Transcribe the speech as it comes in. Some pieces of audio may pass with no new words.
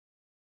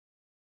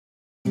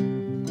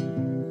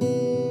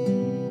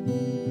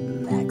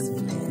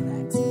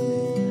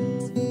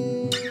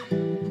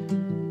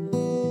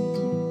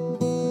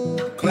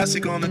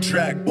classic on the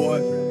track, boy.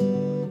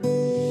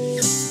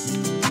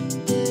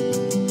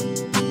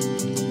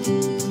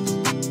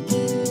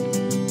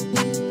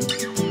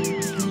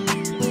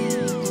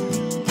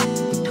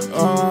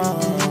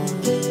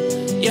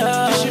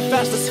 Yeah, this shit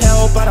fast as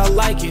hell, but I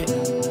like it.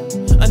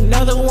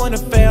 Another one to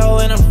fail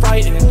and I'm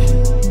frightened.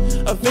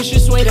 A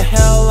vicious way to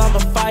hell, I'ma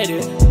fight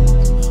it.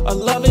 Our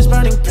love is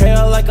burning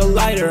pale like a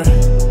lighter,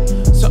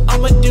 so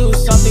I'ma do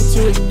something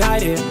to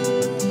ignite it.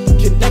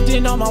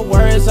 Connecting all my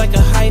words like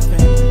a hyphen.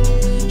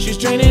 She's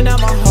draining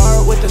out my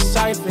heart with a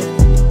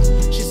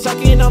siphon. She's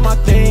sucking on my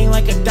thing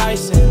like a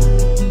Dyson.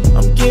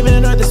 I'm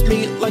giving her this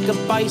meat like a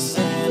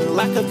bison.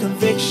 Lack of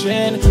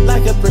conviction,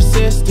 lack of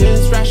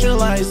persistence,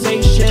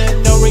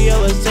 rationalization, no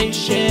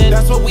realization.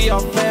 That's what we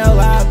all fail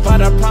at,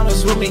 but I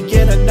promise when we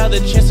get another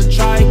chance to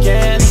try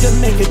again, we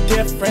can make a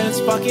difference.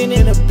 Fucking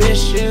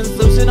inhibitions,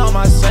 losing all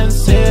my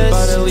senses,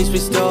 but at least we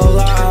still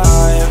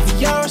alive.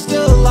 Yeah, we're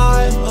still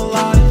alive,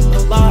 alive,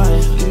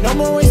 alive. No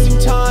more wasting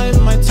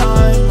time, my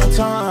time, my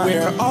time.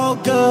 We're all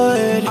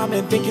good. I've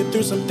been thinking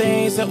through some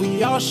things that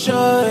we all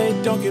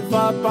should. Don't give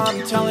up,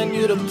 I'm telling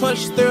you to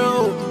push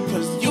through,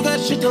 cause you got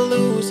shit to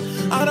lose,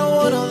 I don't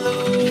wanna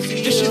lose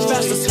you. This shit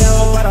fast as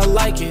hell, but I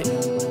like it.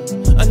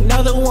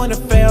 Another one to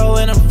fail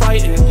and I'm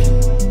frightened.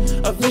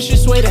 A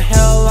vicious way to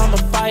hell, I'ma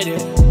fight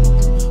it.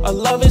 Our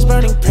love is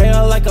burning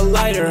pale like a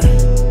lighter,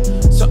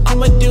 so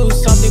I'ma do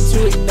something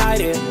to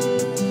ignite it.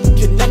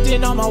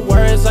 Connecting all my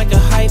words like a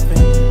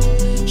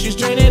hyphen. She's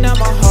draining out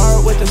my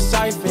heart with a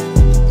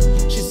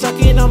siphon. She's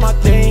sucking on my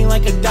thing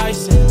like a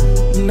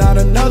Dyson. Not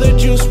another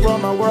juice roll,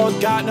 my world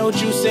got no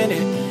juice in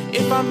it.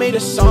 If I made a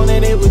song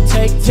then it would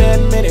take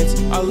 10 minutes.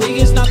 Our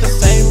league is not the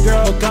same,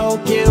 girl, go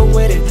get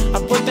with it. I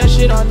put that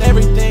shit on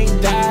everything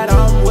that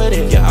I'm with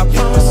it. Yeah, I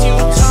promise you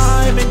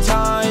time and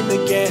time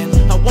again,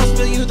 I won't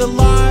spill you the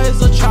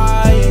lies, I'll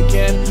try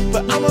again.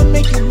 But I'ma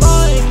make you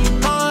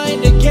mine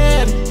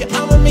again. Yeah,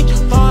 I'ma make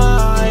you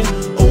mine.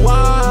 Oh,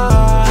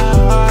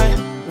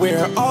 why?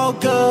 We're all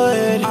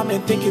good. I've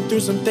been thinking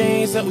through some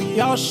things that we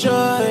all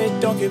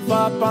should. Don't give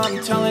up,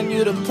 I'm telling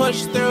you to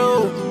push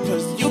through,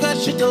 cause you got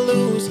shit to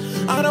lose,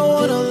 I don't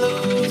wanna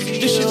lose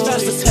you. This shit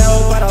fast as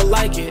hell, but I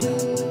like it.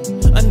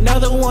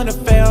 Another one to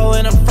fail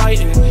and I'm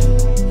frightened.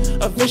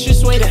 A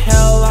vicious way to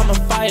hell, I'ma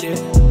fight it.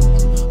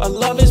 Our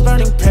love is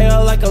burning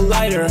pale like a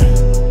lighter,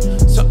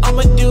 so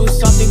I'ma do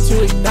something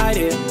to ignite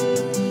it.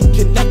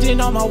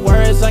 Connecting all my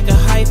words like a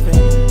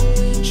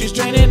hyphen. She's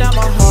draining out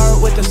my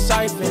heart with a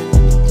siphon.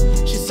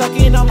 She's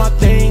sucking on my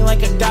thing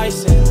like a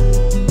Dyson.